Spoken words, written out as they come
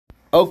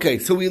Okay,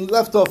 so we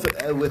left off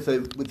with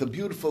a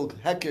beautiful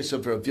hekesh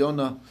of Rav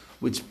Yonah,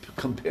 which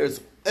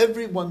compares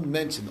everyone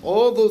mentioned,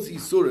 all those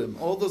isurim,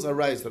 all those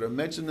arayos that are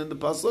mentioned in the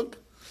pasuk.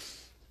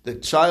 The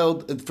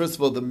child, first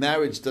of all, the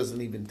marriage doesn't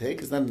even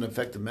take; it's not an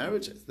effective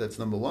marriage. That's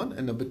number one,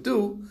 and number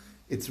two,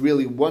 it's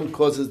really one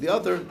causes the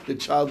other. The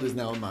child is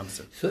now a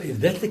mamzer. So if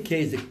that's the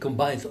case, it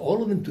combines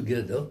all of them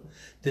together.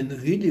 Then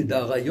really, the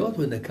arayot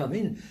when they come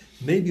in,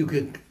 maybe you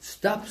can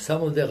stop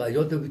some of the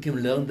arayot that we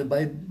can learn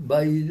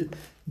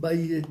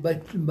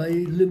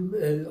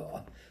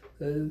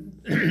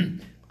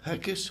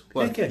Hekesh?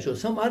 Hekesh or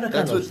some other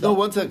That's kind of stuff. No,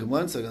 one second.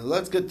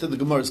 Let's get to the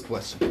Gemara's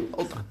question.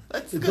 Hold on.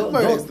 Let's get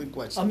Gemara's the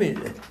question. I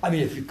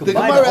mean, if you The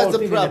combine Gemara the has whole a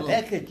thing problem. in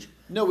a package.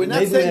 No, we're not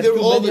maybe saying we they're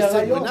have all too the many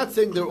same. We're arayot. not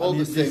saying they're all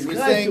the same.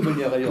 describe too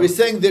many arayot. We're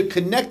saying they're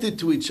connected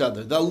to each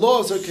other. The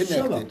laws are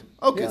connected.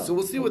 Okay, Yeah. so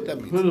we'll see what that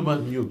Put them on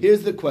means. mute.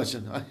 Here's the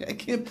question. I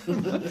can't.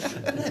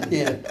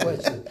 Yeah,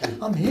 question.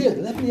 I'm here.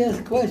 Let me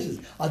ask questions.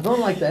 I don't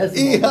like to ask.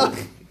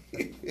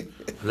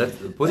 Let's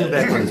put him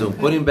back on Zoom.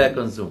 Put him back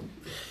on Zoom.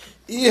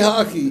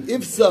 Ihaki,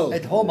 if so.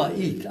 At home I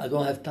eat. I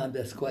don't have time to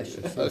ask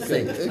questions. So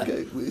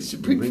Okay. We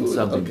should bring Bring food.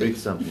 something. Okay. Bring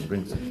something.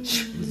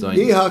 Zoin.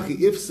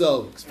 Ihaki, if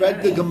so.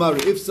 Spread the Gemara.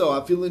 If so,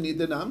 I feel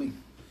Nidanami.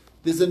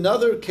 There's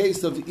another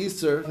case of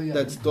Isser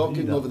that's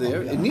talking over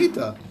there in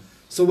Nida.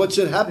 So what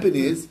should happen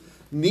is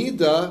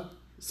Nida.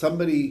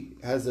 Somebody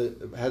has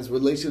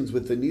relations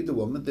with the Nida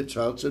woman. The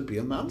child should be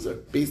a mamzer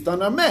based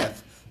on our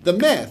math. The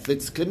math,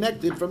 it's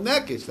connected from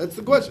that case. That's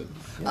the question.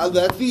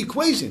 That's the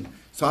equation.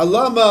 So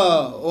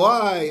Alama,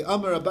 why?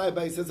 Amar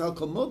Abai says Al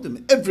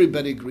Kalmodim.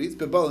 Everybody agrees.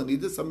 Bebal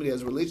Nida, somebody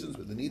has relations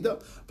with the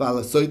Nida,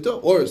 Vala Soita,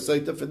 or a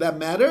Soita for that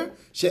matter.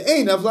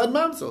 She'ein Avlad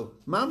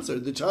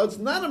Mamzer. The child's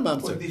not a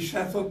mamzer.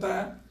 Isha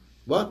Sota.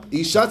 What?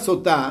 Isha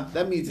Sota.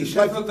 That means it's Isha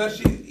like. Sota,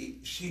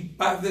 she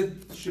passed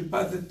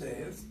the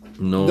test.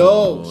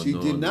 No, she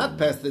did not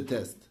pass the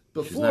test.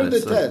 Before not the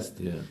a son. test,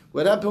 Yeah.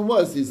 what happened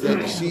was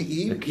that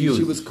she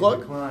was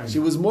caught. She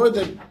was more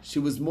than.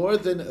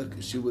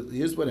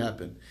 Here's what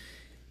happened.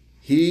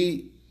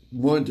 He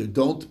warned her,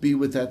 "Don't be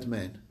with that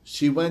man."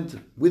 She went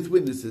with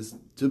witnesses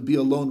to be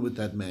alone with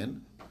that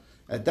man.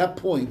 At that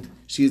point,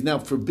 she is now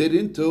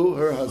forbidden to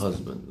her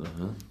husband.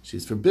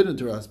 She's forbidden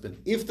to her husband.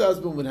 If the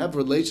husband would have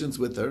relations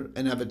with her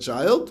and have a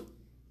child,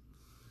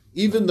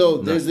 even though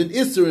there's an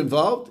isser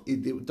involved,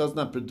 it does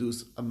not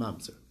produce a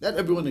mamzer. That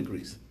everyone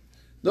agrees.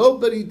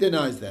 Nobody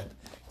denies that.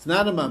 It's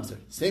not a mamzer.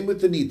 Same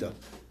with the nida.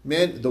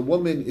 Man, the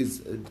woman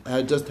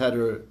had just had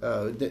her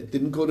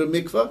didn't go to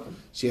mikvah.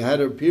 She had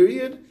her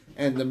period,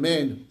 and the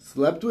man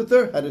slept with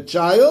her, had a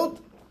child.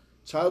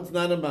 Child's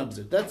not a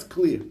mamzer. That's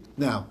clear.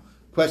 Now,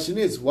 question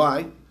is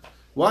why?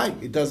 Why?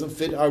 It doesn't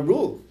fit our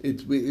rule. The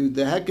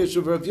hekesh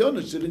of Rav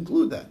Yonah should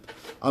include that.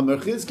 Amar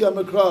Chizki,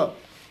 Amar Kra.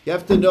 You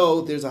have to know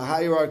there's a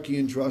hierarchy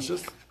in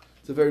drashas.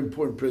 It's a very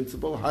important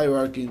principle,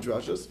 hierarchy in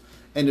drashas.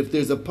 And if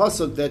there's a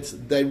pasuk that's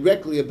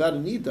directly about a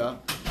nida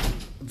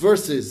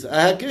versus a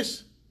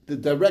hekesh, the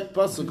direct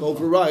pasuk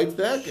overrides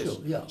the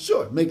hekesh.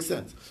 Sure, makes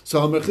sense.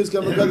 So Amar Chizki,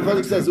 Amar Kra, the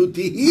pasuk says,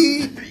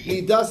 Utihi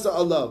nidasa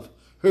alav.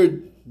 Her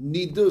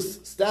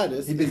nidus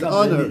status is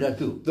on her.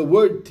 The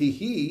word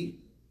tihi,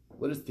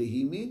 what does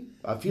tihi mean?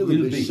 I feel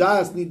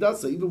b'shas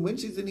nidasa, even when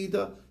she's a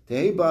nida,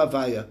 teheba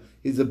avaya,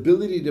 his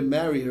ability to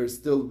marry her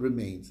still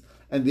remains,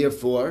 and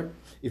therefore,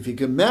 if he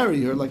can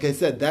marry her, like I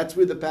said, that's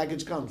where the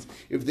package comes.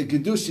 If the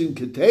Kiddushin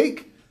could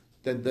take,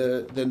 then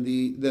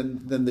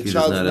the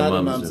child's not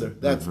a mamzer.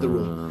 That's the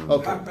rule.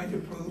 Okay. How can you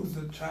produce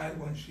a child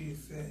when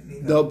she's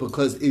nida? No,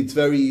 because it's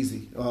very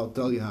easy. I'll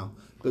tell you how.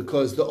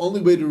 Because the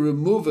only way to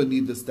remove a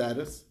nida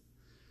status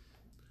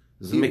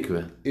is the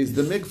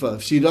mikvah.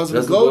 If she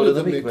doesn't go to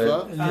the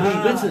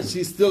mikvah,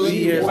 she's still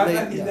in What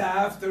nida. nida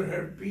after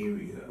her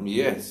period?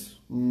 Yes.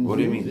 What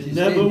do you mean?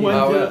 Never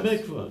went to a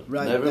mikvah.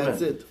 Right, Never that's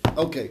met. it.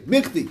 Okay,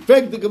 Mikti,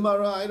 Frag the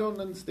Gemara, I don't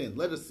understand.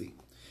 Let us see.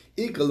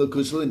 There's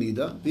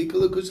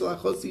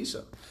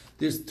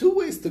two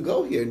ways to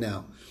go here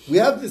now. We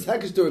have this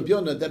Hakesh to Rabbi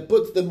Yonah that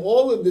puts them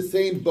all in the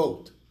same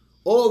boat.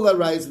 All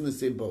arise in the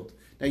same boat.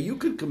 Now you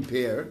could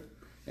compare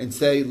and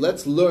say,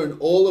 let's learn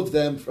all of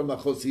them from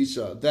Achos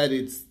Isha, that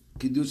it's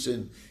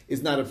Kiddushin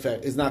is not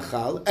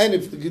chal, and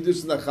if the Kiddushin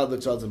is not chal, the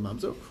child's a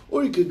mamzer.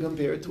 Or you could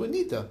compare it to a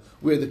nida,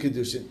 where the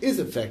Kiddushin is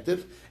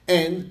effective,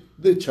 and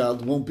the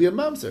child won't be a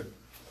mamzer.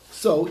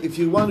 So, if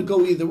you want to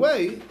go either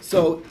way,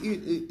 so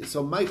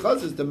my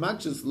chaz is the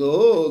machas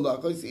lo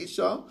lachos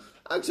isha,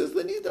 achas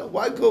the nida.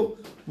 Why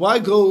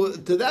go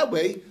to that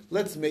way?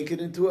 Let's make it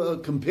into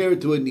compare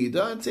it to a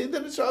nida and say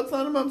that the child's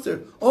not a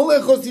mamzer. Only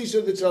achos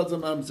isha, the child's a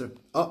mamzer.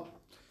 Oh.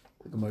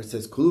 The Gemara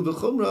says, "Kulu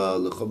v'chumra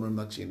l'chumra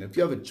makshin." If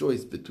you have a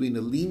choice between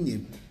a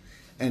lenient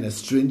and a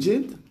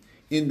stringent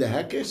in the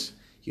hekesh,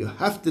 you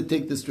have to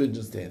take the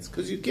stringent stance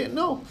because you can't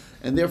know,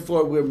 and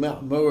therefore we're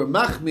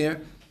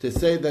machmir to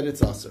say that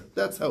it's aser.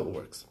 That's how it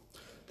works.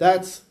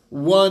 That's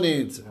one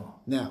answer.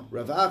 Now,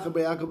 Rav Acha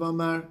bar Yaakov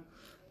Amar,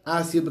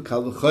 Asya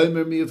b'kal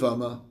v'chomer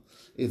miyavama.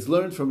 It's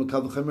learned from a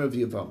kal v'chomer of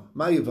Yavama.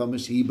 My Yavama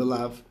shehi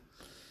belav.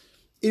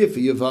 If a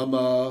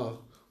Yavama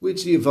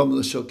which Yivam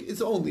L'Shuk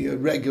is only a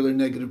regular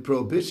negative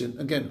prohibition.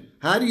 Again,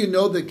 how do you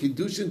know that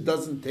Kiddushin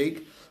doesn't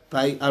take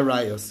by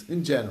Arayos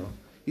in general?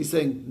 He's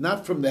saying,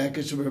 not from the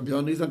Hekesh of Rabbi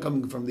Yonah, he's not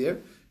coming from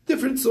there.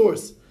 Different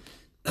source.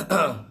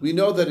 We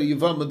know that a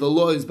Yavama, the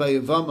law is by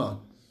Yavama.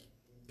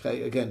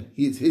 Okay, again,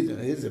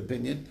 his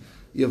opinion.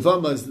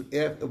 Yavama is,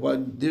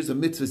 when there's a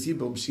mitzvah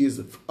sibum, she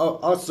is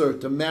usher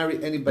to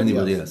marry anybody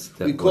else.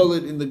 We call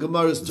it in the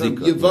Gemara's term,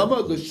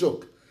 Yavama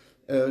L'Shuk.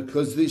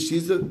 Because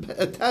she's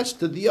attached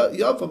to the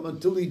Yavam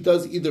until he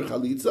does either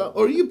Chalitza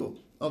or Yibum.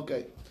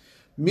 Okay.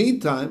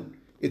 Meantime,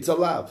 it's a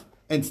lav.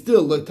 And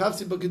still, like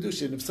Tafsi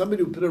B'Kedushin, if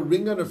somebody would put a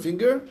ring on her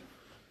finger,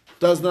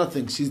 does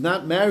nothing. She's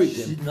not married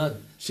to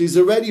him. She's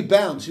already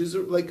bound. She's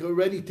like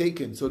already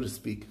taken, so to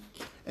speak.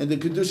 And the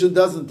Kedushin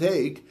doesn't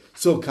take.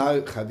 So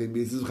surely a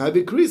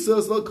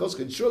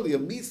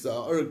Misa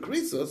or a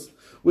Krisos,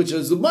 which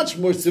is much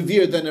more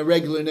severe than a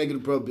regular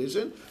negative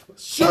prohibition,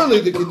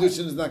 surely the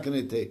Kedushin is not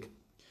going to take.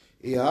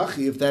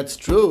 If that's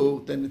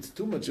true, then it's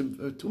too much.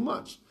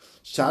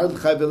 Shouldn't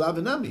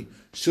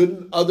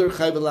other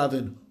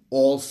Chayvelavin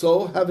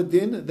also have a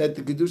din that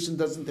the Kiddushin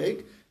doesn't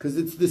take? Because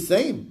it's the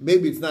same.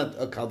 Maybe it's not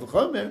a Kal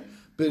V'chomer,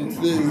 but it's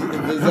the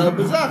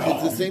Zalbazach.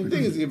 It's the same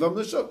thing as Yivam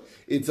L'Shuk.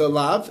 It's a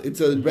lav. It's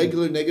a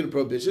regular negative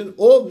prohibition.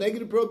 All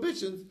negative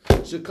prohibitions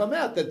should come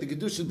out that the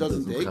Kiddushin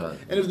doesn't take.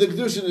 And if the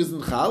Kiddushin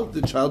isn't Chal,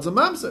 the child's a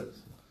mamzer.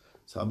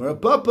 Samar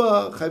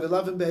Papa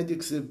Chayvelavin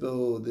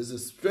be'ediksibu. There's a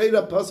straight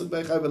up pasuk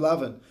by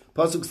Chayvelavin.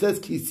 Pasuk says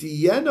Ki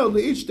siyeno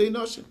le'ish shtei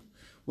noshim.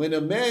 When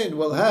a man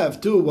will have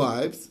two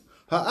wives,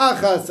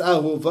 ha'achas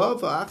ahuva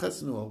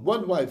va'achas nuah.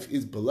 One wife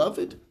is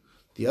beloved,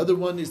 the other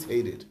one is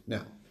hated.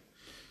 Now,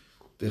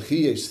 how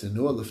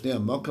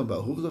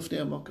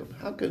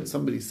can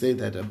somebody say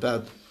that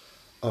about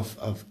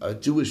of a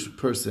Jewish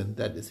person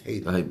that is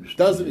hated?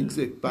 Doesn't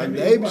exist.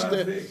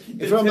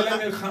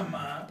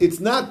 It's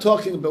not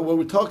talking about what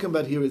we're talking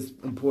about here is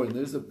important.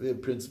 There's a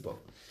principle.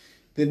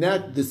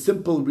 The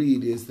simple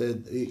read is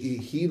that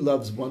he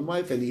loves one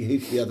wife and he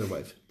hates the other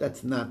wife.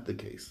 That's not the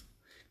case.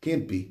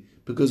 Can't be.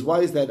 Because why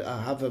is that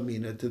a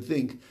havamina to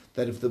think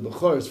that if the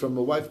bechor is from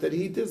a wife that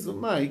he doesn't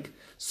like,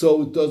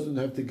 so it doesn't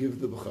have to give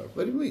the bechor?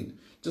 What do you mean?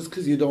 Just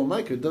because you don't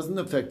like her doesn't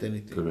affect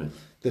anything. Correct.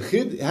 The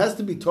chid has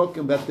to be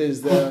talking about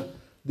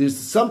there's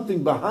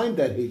something behind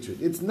that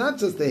hatred. It's not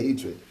just the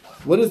hatred.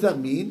 What does that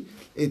mean?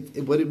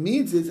 What it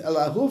means is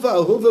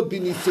ahuva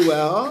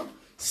binisuah,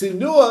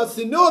 sinua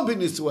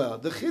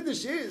binisuah. The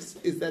chiddush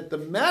is that the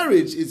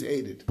marriage is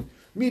hated.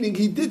 Meaning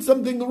he did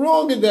something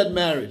wrong in that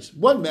marriage.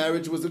 One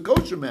marriage was a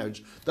kosher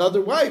marriage. The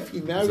other wife, he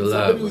married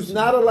somebody who's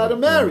not allowed to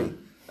marry.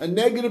 A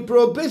negative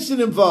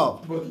prohibition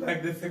involved. But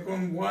like the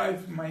second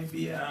wife might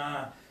be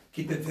a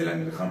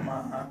kitetzel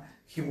milchama.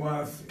 He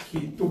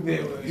took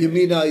the... You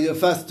mean your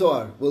fast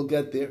Torah? We'll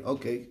get there.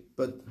 Okay.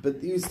 But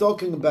he's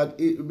talking about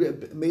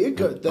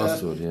Me'ikar.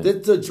 That's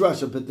a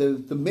drasha. But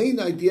the main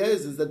idea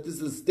is that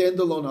this is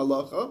standalone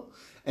halacha.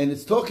 And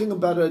it's talking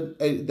about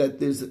that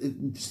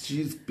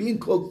she's being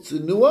called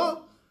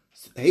tsunua,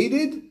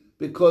 hated,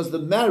 because the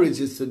marriage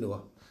is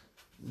tsunua.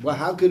 Well,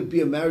 how could it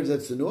be a marriage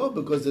that's tsunua?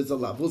 Because there's a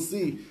lot. We'll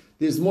see.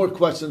 There's more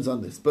questions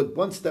on this, but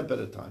one step at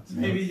a time.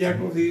 Maybe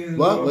Yaakov didn't.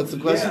 What? What's the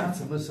question? Yeah.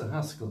 It's Alyssa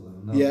Haskell,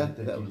 though.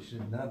 You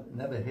should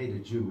never hate a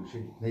Jew.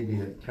 Maybe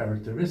a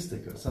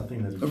characteristic or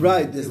something that.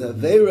 Right. There's a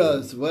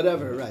veras,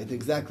 whatever. Right.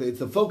 Exactly. It's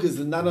the focus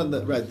is not on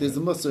the right. There's a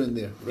musar in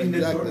there. Right, in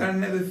the Torah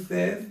never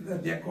says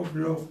that Yaakov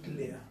loved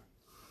Leah.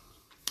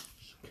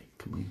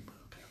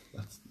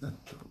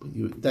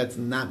 That's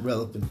not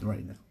relevant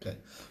right now. Okay.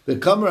 The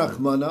Kamar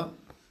Achmana,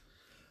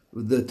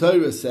 the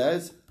Torah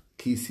says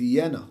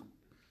kisiyena.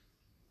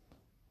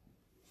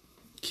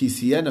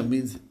 Kisiyena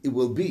means it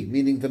will be,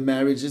 meaning the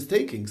marriage is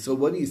taking. So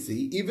what do you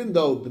see? Even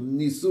though the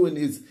nisuin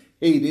is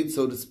hated,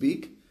 so to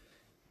speak,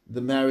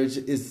 the marriage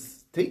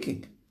is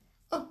taking.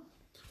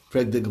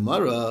 Frag the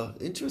Gemara,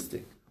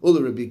 interesting.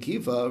 Ula Rabbi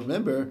Kiva,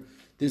 remember,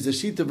 there's a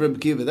sheet of Rabbi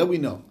Kiva that we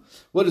know.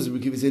 What does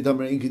Rabbi Kiva say?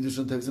 Damar in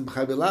Kiddushin Tevzim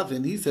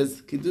Chayvelavin. He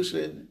says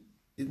Kiddushin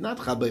is not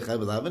Chabay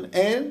Chayvelavin,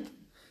 and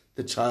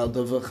the child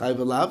of a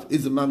Chayvelav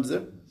is a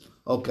mamzer.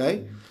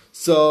 Okay,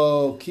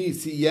 so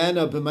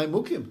Kisiyana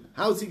b'maymukim.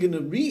 How is he going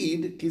to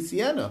read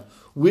Kisiyana?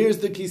 Where's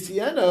the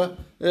Kisiyana?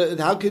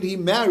 How could he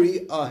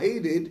marry a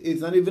hated?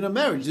 It's not even a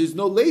marriage. There's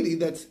no lady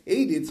that's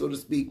hated, so to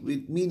speak,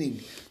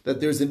 meaning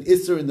that there's an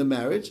isser in the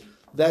marriage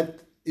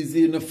that is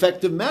an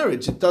effective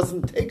marriage. It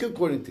doesn't take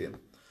according to him.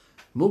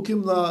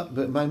 Mukim la,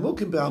 my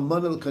mukim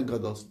be'almana l'kohen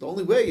gadol. The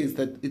only way is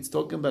that it's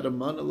talking about a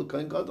mana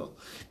l'kohen gadol.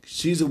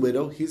 She's a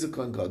widow, he's a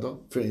kohen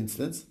gadol, for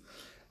instance,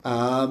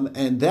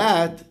 and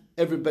that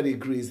everybody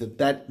agrees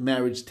that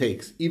marriage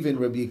takes. Even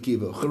Rabbi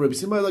Akiva, Rabbi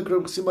Simai, like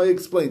Rabbi Simai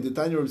explained, the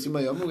Tanya Rabbi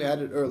Simai Yomer, we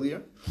had it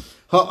earlier.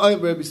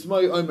 Rabbi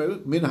Simai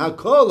Yomer min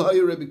hakol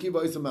hayu Rabbi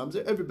Akiva is a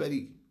mamzer.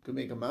 Everybody can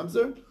make a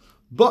mamzer.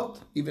 But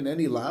even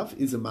any lav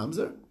is a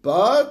mamzer.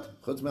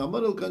 But chutz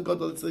me'almana l'kohen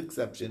gadol, it's an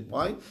exception.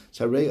 Why?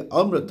 Sharei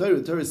Amra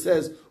Torah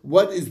says,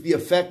 what is the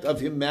effect of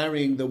him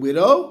marrying the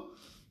widow?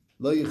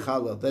 Lo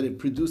yichalal, that it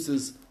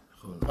produces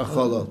a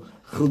chalal.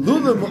 If it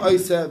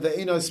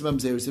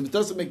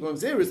doesn't make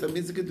mamzeris, that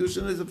means the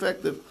Kiddushin is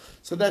effective.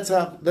 So that's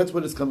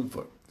what it's coming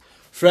for.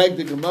 Frag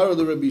the Gemara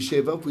the Rabbi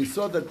Shevav. We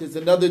saw that there's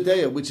another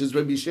day, which is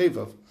Rabbi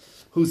Shevav,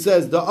 who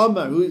says the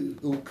Amar, who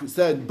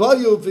said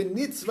Bayu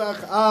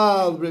v'nitzvach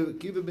al Rabbi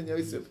Akiva ben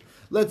Yosef.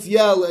 Let's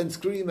yell and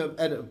scream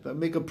and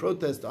make a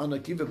protest on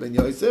Akiva ben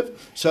Yosef.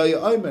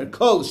 Shaya Omer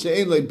Kol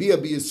she'ein lo bia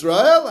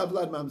b'Yisrael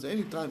avlad mamzer.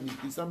 Anytime you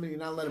see somebody you're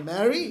not allowed to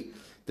marry,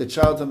 the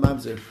child's a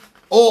mamzer.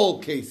 All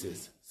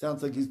cases.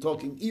 Sounds like he's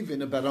talking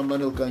even about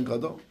Amanil Kohen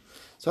Gadol.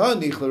 So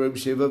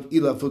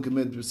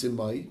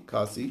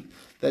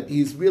that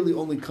he's really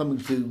only coming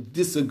to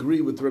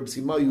disagree with Reb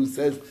Simai, who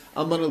says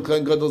Amanil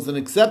Kohen Gadol is an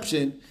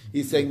exception.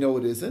 He's saying no,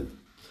 it isn't.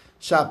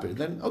 Shapir.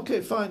 Then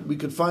okay, fine. We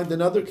could find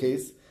another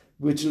case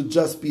which will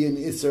just be an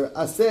Isser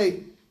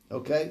Aseh.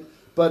 Okay,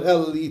 but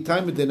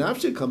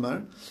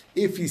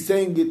if he's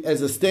saying it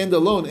as a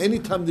standalone,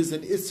 anytime there's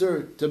an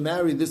Isser to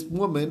marry this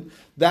woman,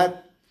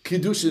 that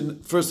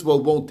Kiddushin, first of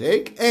all, won't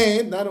take,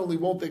 and not only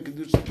won't the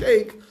Kiddushin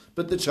take,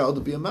 but the child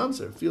will be a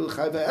mamzer.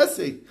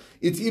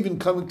 It's even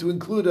coming to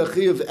include a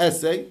chiyuv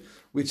essay,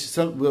 which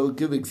we'll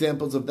give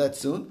examples of that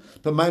soon.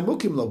 But my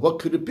mukimlo, what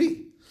could it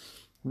be?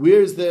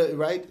 Where's the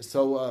right?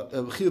 So a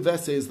chiyuv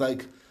essay is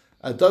like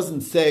it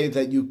doesn't say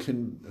that you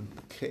can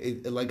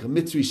like a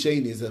mitzri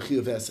sheni is a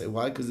chiyuv essay.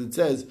 Why? Because it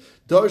says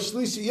dar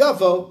shlishi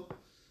yavo,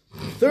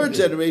 third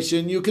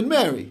generation you can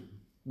marry,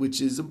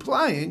 which is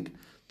implying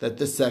that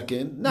the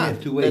second, not.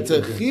 It's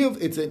a chiyuv,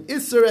 it's an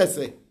isser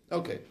essay.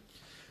 Okay.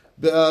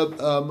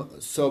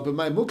 So, but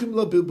my mukim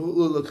lo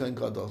b'bu'ula kohen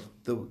gadol.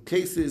 The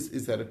case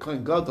is that a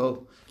kohen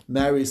gadol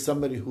marries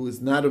somebody who is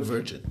not a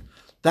virgin.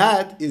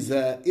 That is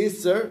a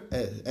isser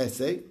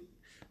essay,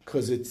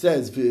 because it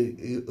says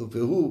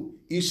v'hu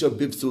isha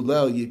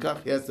b'psula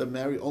yikach. He has to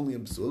marry only a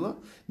psula.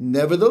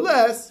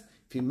 Nevertheless,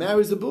 if he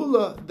marries a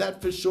bula,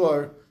 that for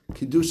sure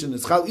Kiddushin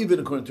is chal, even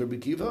according to Rabbi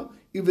Kiva,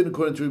 even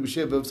according to Rabbi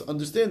Shevav's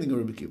understanding of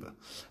Rabbi Kiva.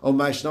 Oh,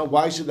 Maishna,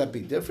 why should that be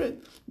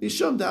different?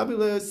 Mishum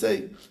da'abila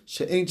essay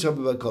she'ain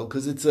shabbat kol,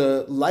 because it's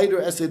a lighter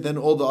essay than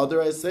all the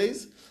other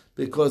essays,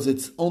 because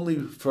it's only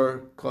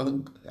for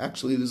Kohen.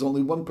 Actually, there's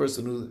only one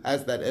person who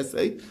has that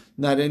essay,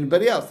 not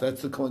anybody else.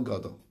 That's the Kohen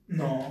Gadol.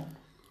 No.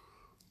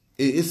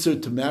 Is there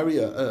to marry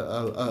a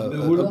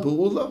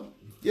bu'ula?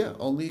 Yeah,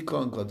 only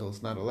Kohen Gadol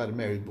is not allowed to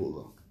marry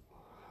bu'ula.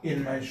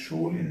 In my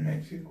shul in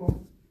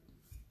Mexico,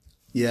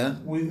 yeah,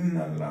 we didn't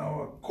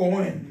allow a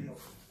Cohen,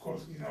 of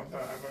course,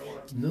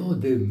 No,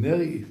 they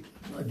marry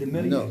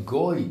a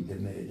goy.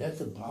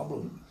 That's a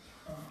problem.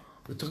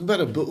 We're talking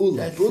about a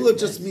bu'ula. Bu'ula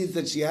just means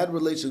that she had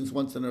relations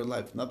once in her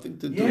life. Nothing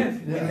to do. Yes,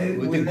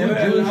 with a good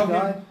Jewish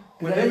guy.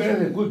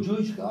 Whenever a good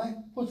Jewish guy,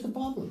 what's the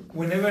problem?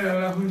 We never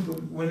allow him to.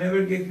 We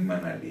never gave him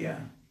an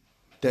aliyah.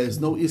 There is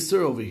no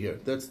Isser over here.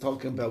 That's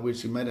talking about where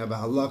she might have a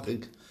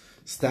halachic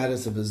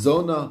status of a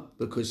zona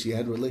because she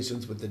had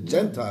relations with a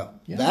Gentile.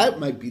 Yeah. That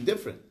might be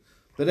different.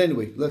 But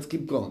anyway, let's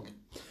keep going.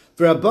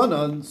 For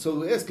Rabbanan, so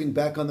we're asking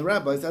back on the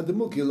rabbis,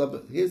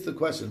 here's the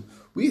question.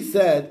 We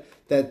said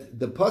that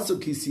the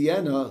pasuk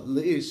Kisiena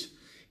Leish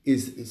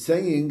is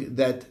saying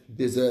that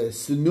there's a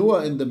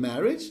sinua in the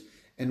marriage,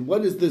 and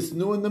what is this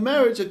sinua in the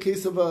marriage? A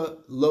case of a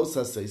lo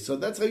saseh. So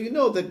that's how you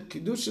know that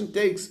Kiddushin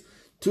takes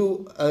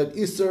to an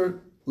Isser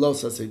lo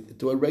saseh,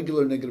 to a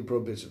regular negative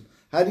prohibition.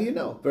 How do you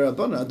know? Maybe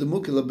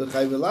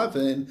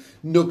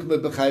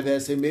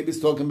it's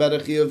talking about a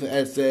chiyuv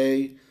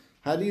essay.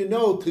 How do you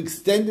know to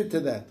extend it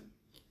to that?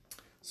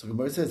 So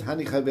Gemara says,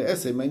 "Hani chayve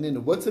essay."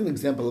 What's an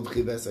example of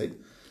chayve essay?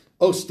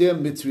 Oshter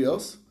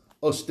mitzrios.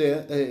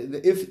 Oshter.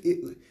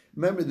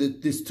 Remember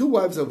that there's two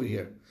wives over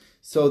here,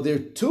 so there are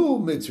two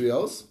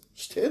mitzrios,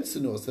 shter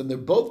sinos, and they're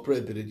both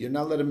prohibited. You're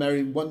not allowed to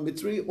marry one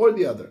mitzri or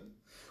the other.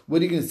 What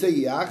are you going to say?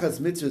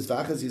 Yachas mitzris,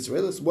 v'achas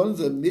yisraelis. One's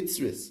a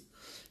mitzris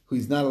who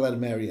he's not allowed to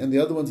marry, and the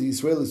other one's a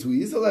yisraelis who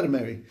he is allowed to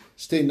marry.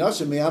 Shtei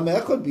nashim me'am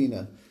echad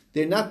bina.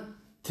 They're not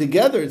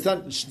together. It's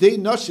not shtei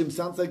nashim.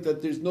 Sounds like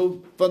that there's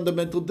no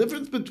fundamental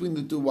difference between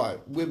the two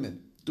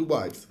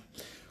wives.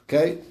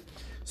 Okay,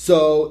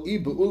 so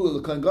ibu'ula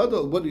l'kain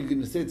gadol. What are you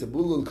going to say? It's a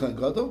bu'ula l'kain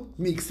gadol.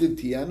 Miksiv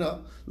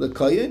tiana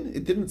l'kayin.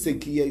 It didn't say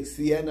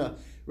tiana,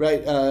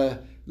 right?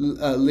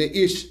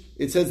 Leish.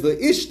 It says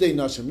leish shtei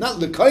nashim, not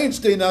l'kayin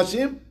shtei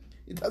nashim.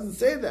 It doesn't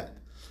say that.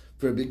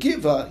 For Rabbi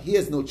Kiva, he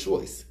has no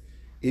choice.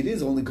 It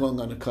is only going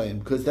on a kayin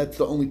because that's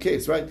the only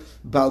case, right?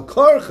 Bal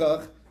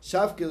korchach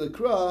shavke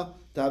lekra.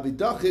 He has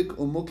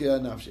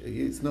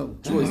no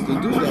choice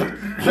to do that.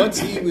 Once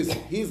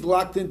he's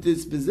locked into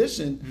his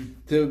position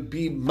to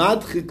be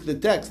madchik the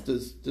text,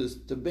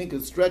 to make a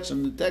stretch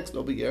on the text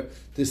over here,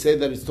 to say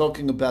that it's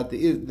talking about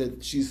that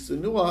she's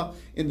senua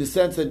in the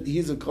sense that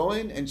he's a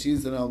Kohen and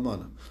she's an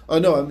almana. Oh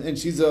no, and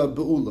she's a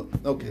beula.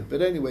 Okay,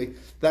 but anyway,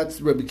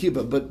 that's Rabbi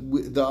Kiva. But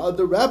the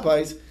other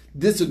rabbis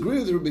disagree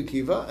with Rabbi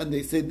Kiva, and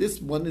they say this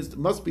one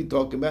must be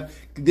talking about.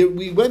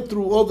 We went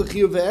through all the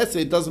chiyuv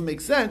essay; it doesn't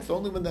make sense. The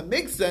only one that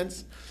makes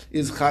sense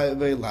is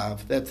chayav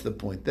lav. That's the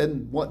point.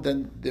 Then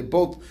they're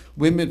both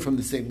women from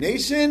the same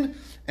nation,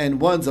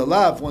 and one's a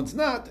lav, one's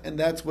not, and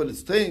that's what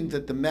it's saying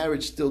that the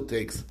marriage still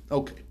takes.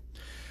 Okay.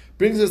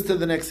 Brings us to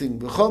the next thing.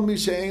 V'chol mi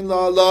she'ein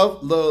lo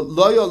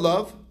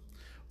yolav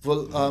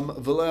v'lo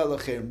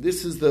alachem.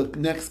 This is the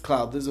next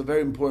cloud. This is a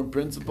very important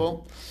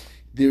principle.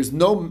 There's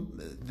no...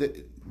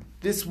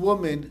 this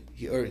woman,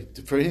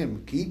 for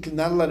him, he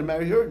cannot allow to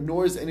marry her,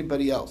 nor is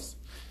anybody else.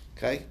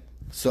 Okay?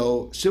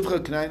 So, Shivcha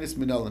Knainis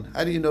Minolan.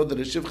 How do you know that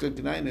a Shivcha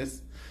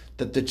Knainis,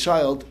 that the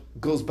child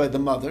goes by the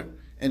mother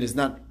and is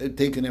not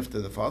taken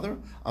after the father?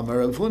 Amar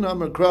Avuna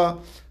Amar Kra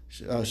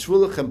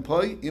Shvulachem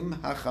Poi Im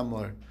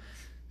Hachamor.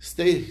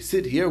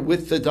 Sit here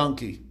with the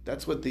donkey.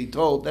 That's what they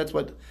told. That's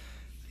what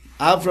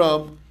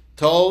Avram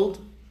told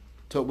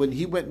when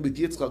he went with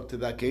Yitzchak to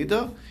the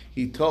Akedah.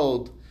 He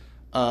told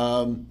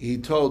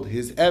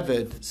his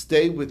Eved,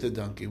 stay with the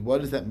donkey.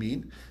 What does that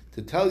mean?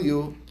 To tell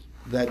you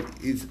that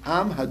is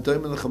Am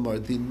Hadoim El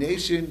Chamor. The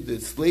nation, the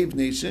slave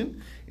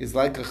nation, is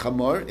like a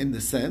chamor in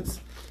the sense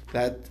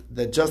that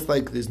just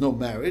like there's no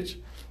marriage,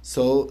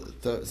 so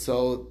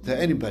to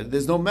anybody,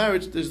 there's no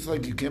marriage. There's just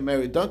like you can't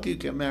marry a donkey, you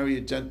can't marry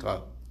a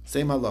Gentile.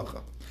 Same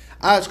halacha.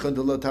 Ashkan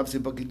de lo tapsi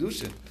ba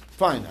Kiddushin.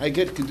 Fine, I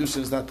get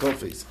Kiddushin is not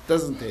tofes.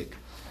 Doesn't take.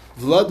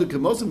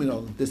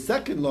 The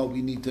second law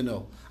we need to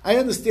know. I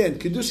understand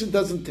Kiddushin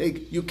doesn't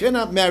take. You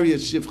cannot marry a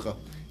shivcha.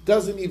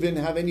 Doesn't even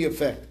have any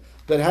effect.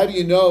 But how do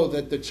you know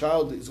that the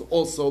child is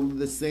also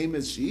the same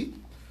as she?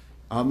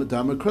 The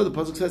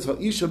pasuk says,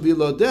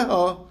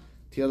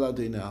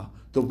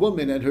 the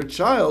woman and her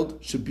child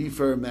should be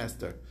for her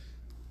master.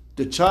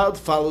 The child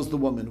follows the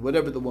woman,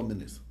 whatever the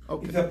woman is.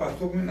 Okay.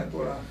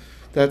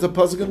 That's a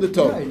pasuk in the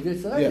Torah.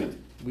 Yeah,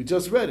 we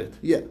just read it.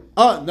 Yeah.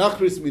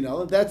 Nachris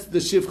minal. That's the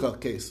shivcha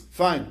case.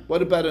 Fine.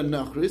 What about a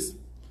nachris,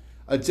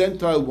 a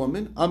Gentile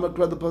woman?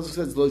 Amakra, the pasuk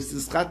says, lo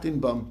yischatin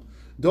bam.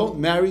 Don't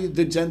marry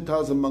the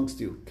Gentiles amongst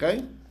you.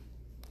 Okay.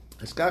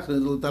 So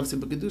lo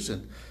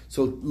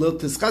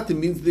tischatin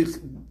means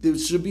there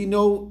should be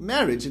no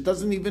marriage. It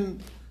doesn't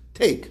even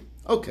take.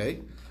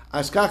 Okay.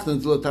 I get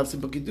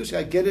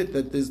it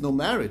that there's no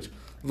marriage.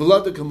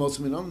 How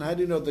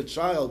do you know the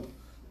child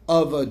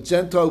of a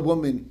Gentile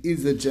woman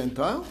is a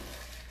Gentile?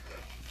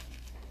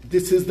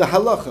 This is the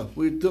halacha.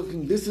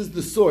 This is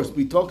the source.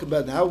 We talk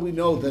about how we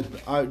know that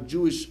our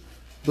Jewish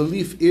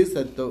belief is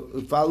that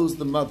it follows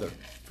the mother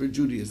for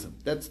Judaism.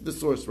 That's the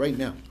source right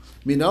now.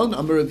 Minon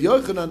Amar Rav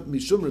Yochanan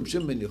Mishum Reb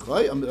Shimon ben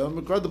Yochai.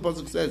 Amar the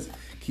pasuk says,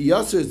 Ki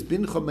Yasser is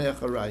bin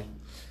Chomeacharai.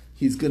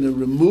 He's going to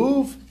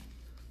remove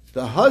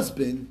the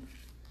husband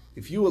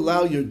if you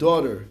allow your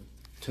daughter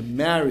to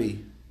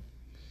marry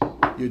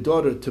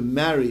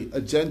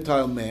a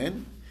Gentile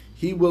man.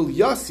 He will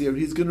Yasir.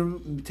 He's going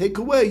to take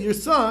away your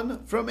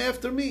son from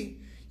after me.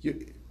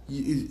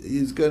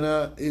 He's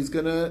gonna.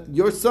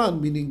 Your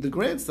son, meaning the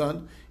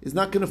grandson, is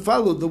not going to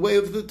follow the way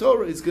of the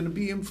Torah. He's going to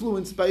be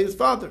influenced by his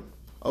father.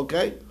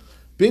 Okay.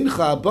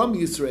 Bincha abam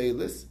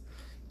Yisraelis.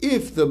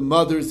 If the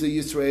mother's a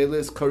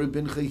Yisraelis, Kari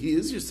bincha, he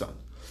is your son.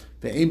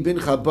 But if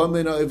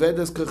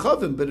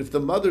the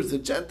mother's a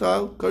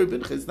Gentile, Kari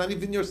bincha, it's not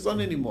even your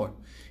son anymore.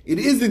 It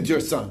isn't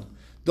your son.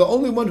 The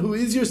only one who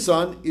is your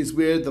son is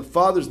where the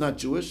father's not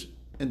Jewish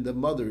and the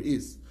mother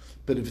is.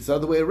 But if it's the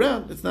other way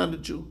around, it's not a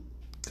Jew.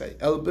 Okay,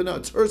 Elbina,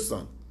 it's her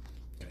son.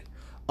 Okay,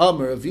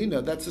 Amar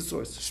Avina, that's the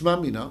source.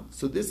 Shma Mina.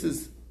 So this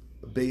is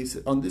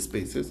on this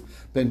basis.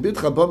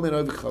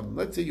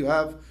 Let's say you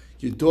have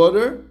your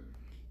daughter,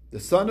 the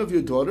son of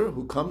your daughter,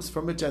 who comes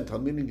from a Gentile.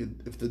 Meaning,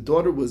 if the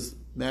daughter was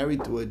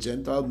married to a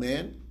Gentile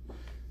man,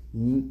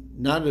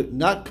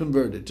 not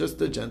converted,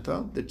 just a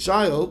Gentile, the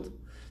child,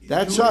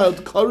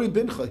 Kari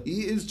Bincha,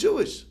 he is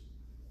Jewish,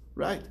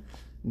 right?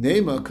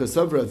 Nema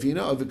Kasav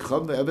Ravina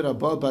Avikchav Ve'eved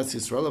Abal Bas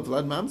Yisrael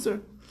Avlad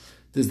Mamzer.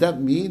 Does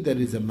that mean that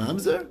he's a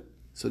mamzer?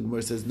 So the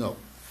Gemara says no.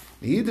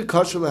 I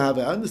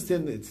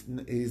understand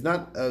he's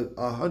not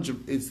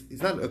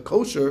he's not a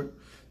kosher.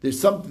 There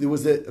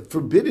was a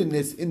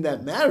forbiddenness in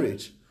that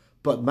marriage,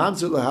 but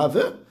mamzer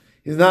lahave,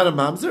 he's not a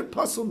mamzer.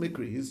 Pasul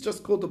mikri, he's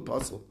just called a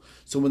pasul.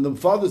 So when the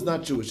father's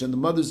not Jewish and the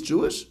mother's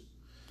Jewish,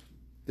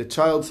 the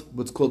child's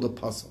what's called a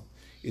pasul.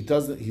 It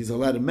doesn't. He's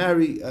allowed to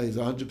marry. He's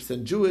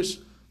 100% Jewish,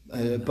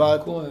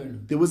 but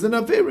there was an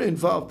avera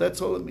involved. That's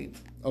all it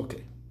means.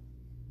 Okay.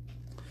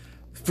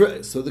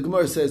 So the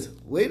Gemara says,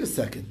 wait a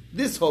second.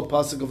 This whole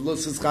pasuk of Lo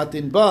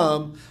Sischatin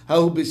Bam,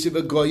 Hahu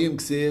B'Shiva Goyim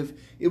Ksiv,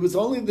 it was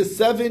only the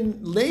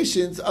 7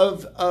 nations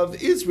of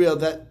Israel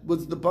that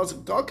was the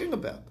pasuk talking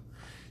about.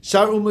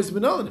 Shar Umas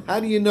Minon. How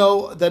do you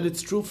know that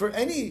it's true for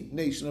any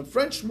nation? A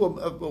French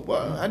woman.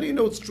 How do you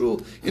know it's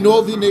true in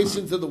all the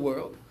nations of the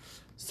world?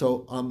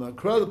 So the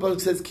pasuk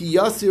says, Ki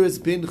Yasir es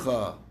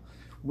bincha.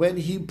 When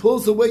he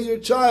pulls away your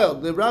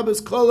child, the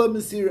rabbis kol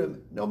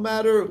mesirim, no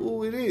matter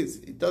who it is,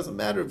 it doesn't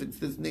matter if it's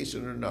this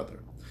nation or another.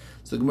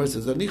 So the Gemara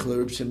says, "Anichla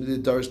Reb Shimon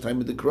did darish time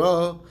of the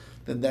Kra."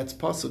 Then that's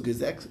pasuk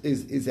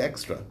is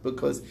extra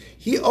because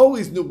he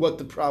always knew what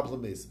the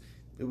problem is.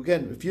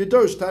 Again, if you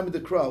darish time of the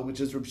Kra, which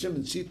is Reb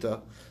Shimon's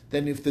shita,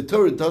 then if the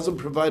Torah doesn't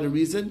provide a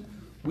reason,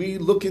 we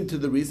look into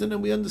the reason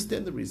and we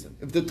understand the reason.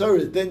 If the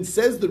Torah then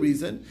says the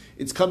reason,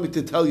 it's coming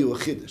to tell you a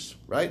chiddush,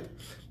 right?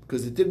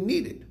 Because it didn't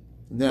need it.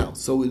 Now,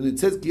 so when it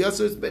says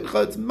Kiyasar is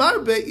Bencha, it's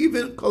Marbe,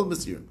 even Kol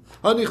Masirim.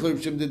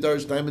 Hanichur Shem the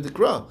Darish Time of the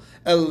Kra.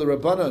 El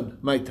Rabbanan,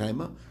 my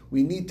Taima.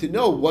 We need to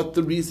know what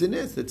the reason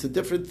is. It's a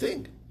different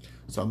thing.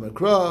 So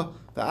Amakra,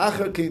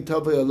 V'achar Kein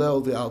Tavei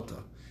Alel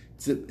V'alta.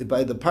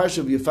 By the Parsha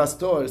of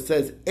Yefastor, it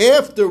says,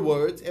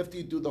 afterwards, after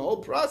you do the whole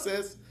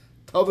process,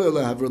 Tavei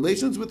Alel, have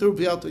relations with her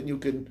V'alta, and you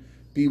can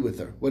be with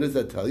her. What does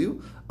that tell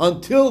you?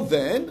 Until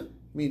then,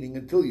 meaning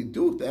until you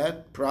do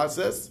that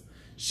process,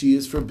 she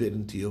is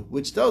forbidden to you,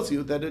 which tells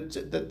you that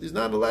that he's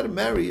not allowed to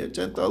marry a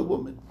Gentile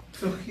woman.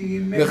 So the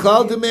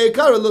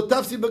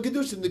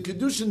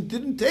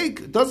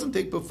Kiddushin doesn't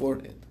take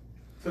beforehand.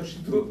 So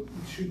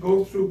she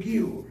goes through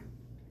Giur.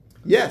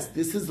 Yes,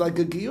 this is like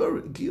a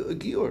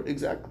Giur,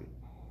 exactly.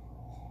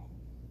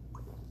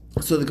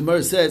 So the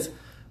Gemara says,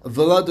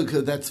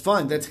 Veladuka, that's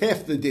fine, that's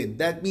half the din.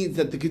 That means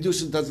that the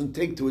Kiddushin doesn't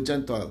take to a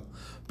Gentile.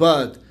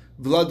 But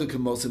Veladuka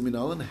Mosa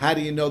Minalan, how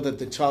do you know that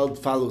the child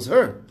follows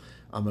her?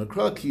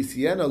 Amakra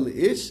Kisiena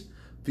Liish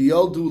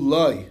Violdu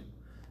Loi.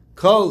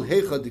 Kol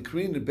Hecha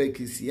Dekrin Be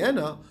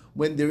Kisiena,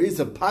 when there is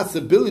a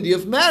possibility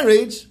of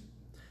marriage,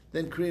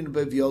 then Krin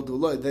Be Violdu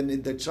Loi,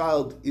 then the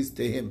child is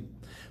to him.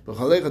 But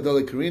if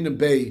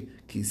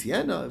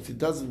it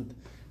doesn't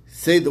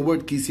say the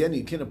word Kisiena,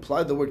 you can't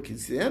apply the word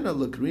Kisiena,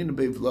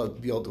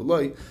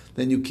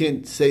 then you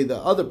can't say the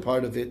other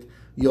part of it,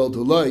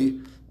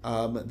 Yolduloi,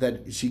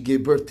 that she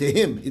gave birth to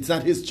him. It's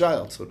not his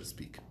child, so to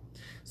speak.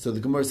 So the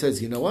Gemara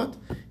says, you know what?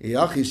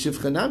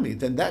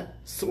 Then that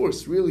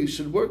source really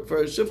should work for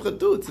a shivcha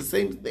too. It's the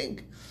same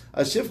thing.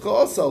 A shivcha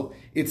also,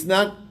 there's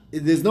no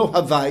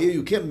havaya,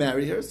 you can't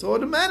marry her, so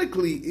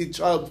automatically each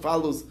child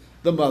follows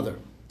the mother.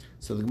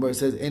 So the Gemara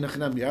says,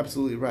 you're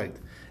absolutely right.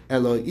 So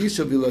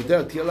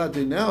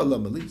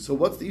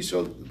what's the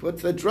Isha,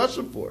 what's that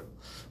drasha for?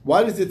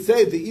 Why does it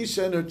say the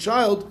Isha and her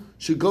child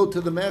should go to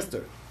the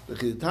master? The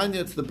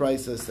Chiditanya, it's the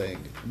Brisa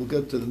saying. We'll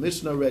get to the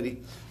Mishnah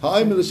already.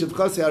 Somebody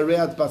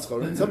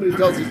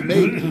tells his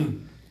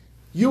maid,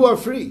 you are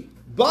free,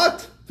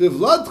 but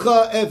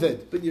vivladcha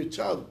eved, but your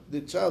child,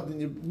 the child in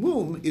your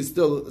womb is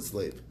still a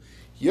slave.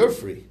 You're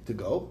free to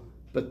go,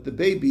 but the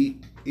baby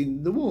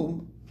in the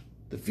womb,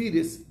 the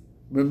fetus,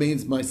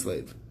 remains my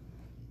slave.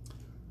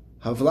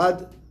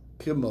 Havlad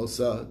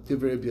kimosa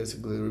says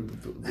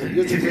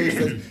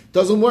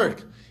doesn't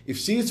work. If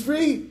she is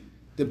free,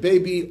 the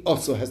baby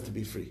also has to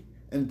be free,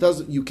 and it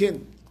doesn't. You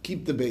can't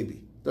keep the baby.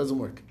 It doesn't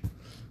work.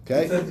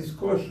 Okay. That's a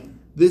discussion.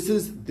 This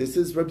is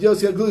Rabbi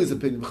Yossi Aguli's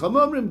opinion.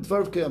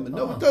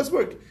 No, it does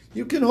work.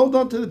 You can hold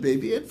on to the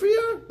baby and free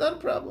her. Not a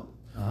problem.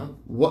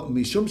 What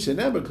mishum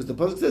shenemer? Because the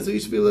pasuk says you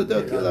should be allowed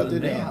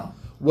to.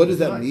 What does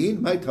that mean?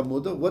 My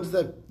Tamuda. What does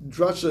that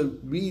drasha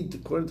read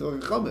according to the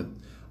Chachamim?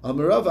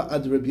 Amarava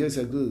ad Rabbi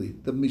Yossi Aglili.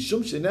 The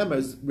Mishum Shenemer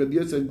is Rabbi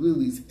Yossi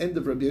Aglili's end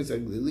of Rabbi Yossi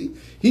Aglili.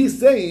 He's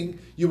saying,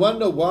 you want to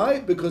know why?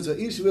 Because the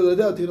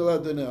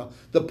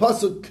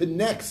pasuk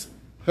connects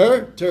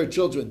her to her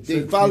children.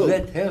 They follow.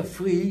 Let her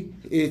free.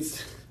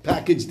 It's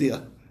package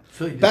deal.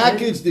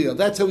 Package deal.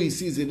 That's how he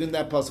sees it in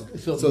that pasuk.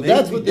 So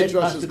that's what the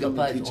drasha is going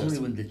to teach us. Only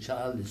when the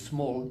child is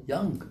small,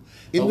 young.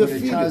 In the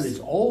fetus. The child is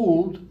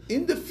old.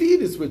 In the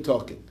fetus, we're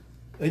talking.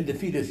 In the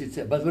fetus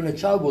itself. But when a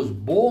child was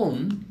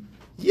born.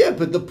 Yeah,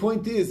 but the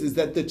point is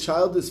that the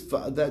child is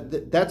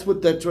that's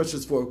what that drasha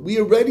is for. We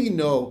already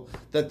know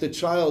that the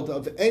child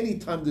of any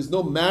time there's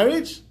no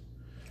marriage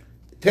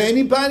to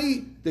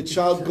anybody, the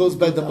child goes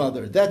by the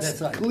mother. That's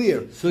right.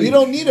 Clear. So you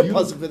don't need a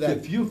puzzle for that.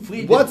 If you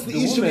free what's the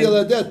issue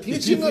teaching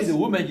if you free the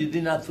woman, you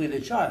did not free the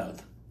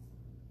child,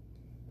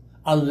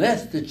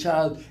 unless the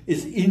child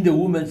is in the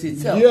woman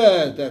itself.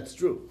 Yeah, that's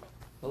true.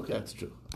 Okay, that's true.